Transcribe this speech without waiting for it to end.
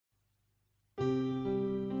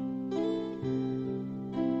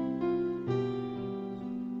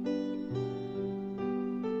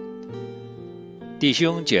弟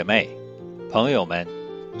兄姐妹、朋友们，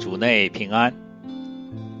主内平安。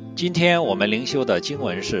今天我们灵修的经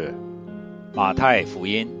文是马太福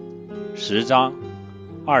音10章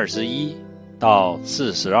21到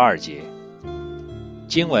42节。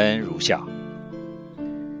经文如下：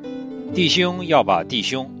弟兄要把弟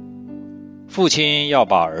兄，父亲要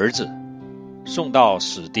把儿子送到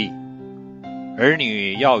死地，儿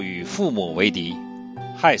女要与父母为敌，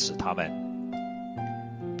害死他们，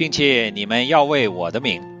并且你们要为我的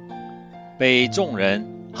名被众人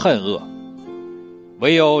恨恶，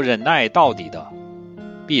唯有忍耐到底的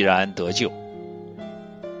必然得救。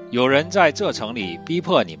有人在这城里逼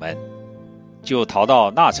迫你们，就逃到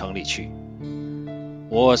那城里去。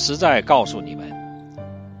我实在告诉你们，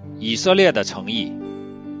以色列的城邑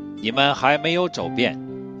你们还没有走遍，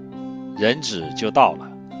人子就到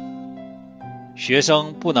了。学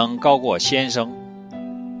生不能高过先生，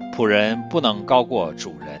仆人不能高过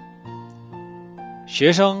主人。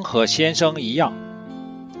学生和先生一样，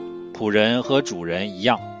仆人和主人一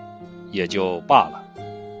样，也就罢了。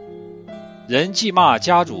人既骂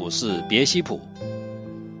家主是别西卜，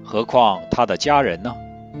何况他的家人呢？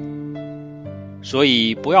所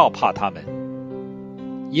以不要怕他们，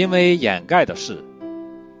因为掩盖的事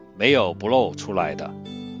没有不露出来的，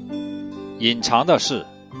隐藏的事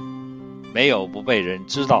没有不被人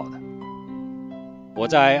知道的。我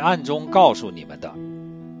在暗中告诉你们的，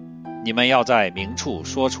你们要在明处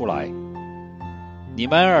说出来；你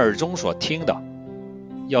们耳中所听的，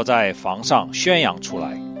要在房上宣扬出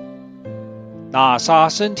来。那杀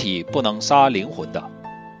身体不能杀灵魂的，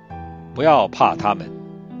不要怕他们；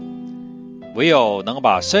唯有能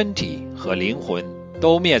把身体和灵魂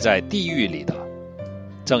都灭在地狱里的，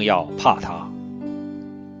正要怕他。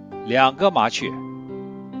2个麻雀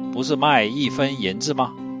不是卖1分银子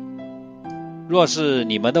吗？若是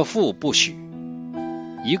你们的父不许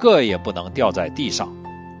，1个也不能掉在地上。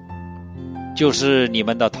就是你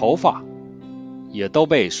们的头发也都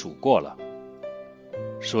被数过了，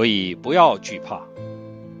所以不要惧怕，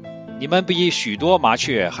你们比许多麻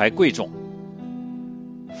雀还贵重。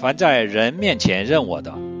凡在人面前认我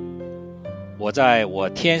的，我在我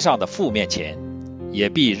天上的父面前也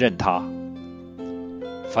必认他；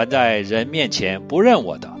凡在人面前不认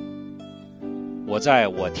我的，我在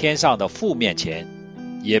我天上的父面前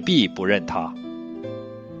也必不认他。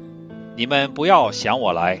你们不要想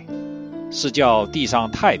我来是叫地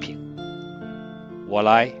上太平，我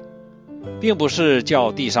来并不是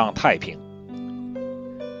叫地上太平，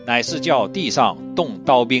乃是叫地上动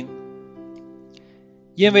刀兵。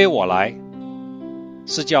因为我来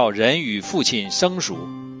是叫人与父亲生疏，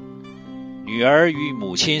女儿与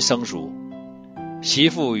母亲生疏，媳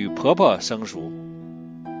妇与婆婆生疏。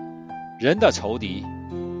人的仇敌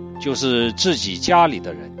就是自己家里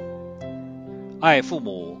的人。爱父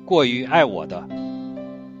母过于爱我的，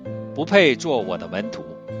不配做我的门徒；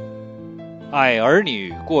爱儿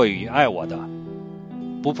女过于爱我的，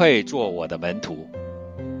不配做我的门徒；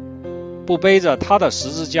不背着他的十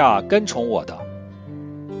字架跟从我的，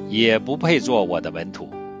也不配做我的门徒。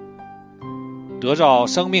得着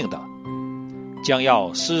生命的，将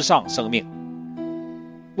要失丧生命；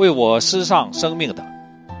为我失丧生命的，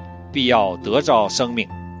必要得着生命。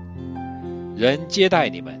人接待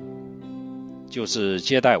你们，就是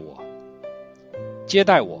接待我；接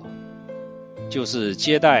待我，就是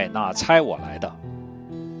接待那差我来的。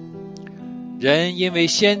人因为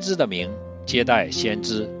先知的名接待先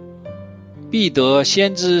知，必得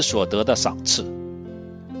先知所得的赏赐；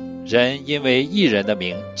人因为义人的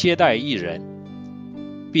名接待义人，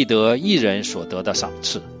必得义人所得的赏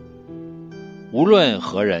赐。无论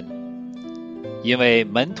何人，因为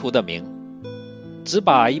门徒的名，只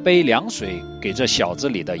把1杯凉水给这小子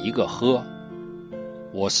里的一个喝，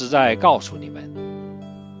我实在告诉你们，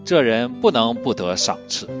这人不能不得赏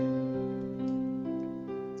赐。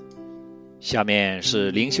下面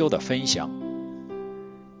是灵修的分享，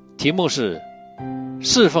题目是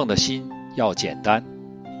侍奉的心要简单。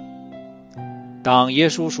当耶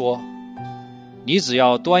稣说你只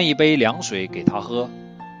要端1杯凉水给他喝，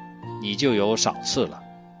你就有赏赐了，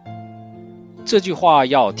这句话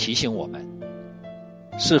要提醒我们，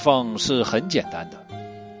侍奉是很简单的，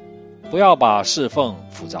不要把侍奉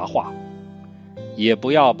复杂化，也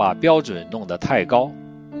不要把标准弄得太高。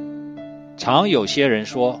常有些人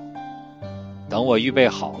说，等我预备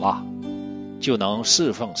好了就能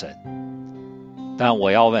侍奉神。但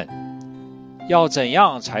我要问，要怎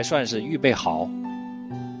样才算是预备好？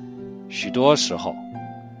许多时候，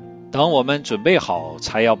等我们准备好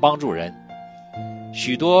才要帮助人，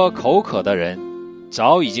许多口渴的人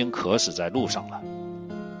早已经渴死在路上了。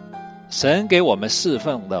神给我们侍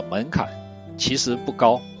奉的门槛其实不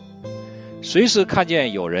高，随时看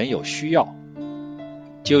见有人有需要，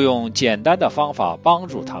就用简单的方法帮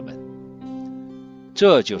助他们。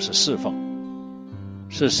这就是侍奉，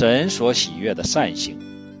是神所喜悦的善行。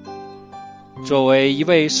作为一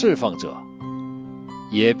位侍奉者，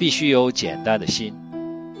也必须有简单的心。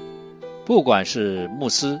不管是牧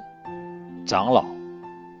师、长老、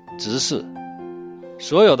执事，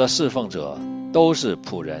所有的侍奉者都是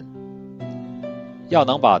仆人，要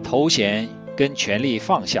能把头衔跟权力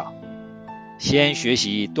放下，先学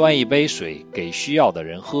习端一杯水给需要的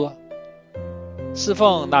人喝，侍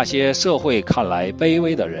奉那些社会看来卑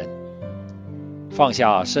微的人，放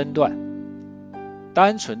下身段，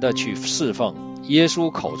单纯的去侍奉耶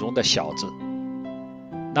稣口中的小子，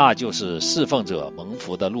那就是侍奉者蒙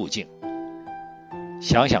福的路径。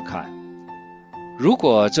想想看，如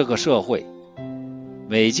果这个社会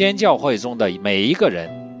每间教会中的每一个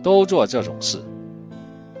人都做这种事，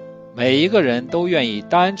每一个人都愿意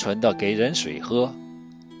单纯的给人水喝，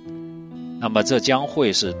那么这将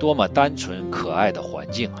会是多么单纯可爱的环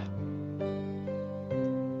境啊！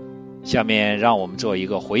下面让我们做一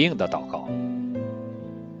个回应的祷告。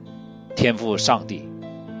天父上帝，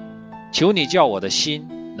求你叫我的心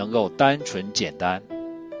能够单纯简单，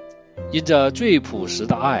因着最朴实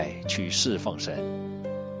的爱去侍奉神，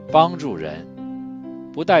帮助人，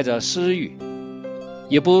不带着私欲，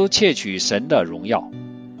也不窃取神的荣耀。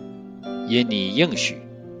因你应许，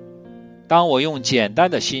当我用简单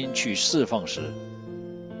的心去侍奉时，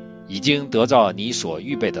已经得到你所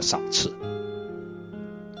预备的赏赐。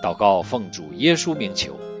祷告奉主耶稣名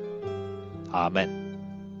求，阿们。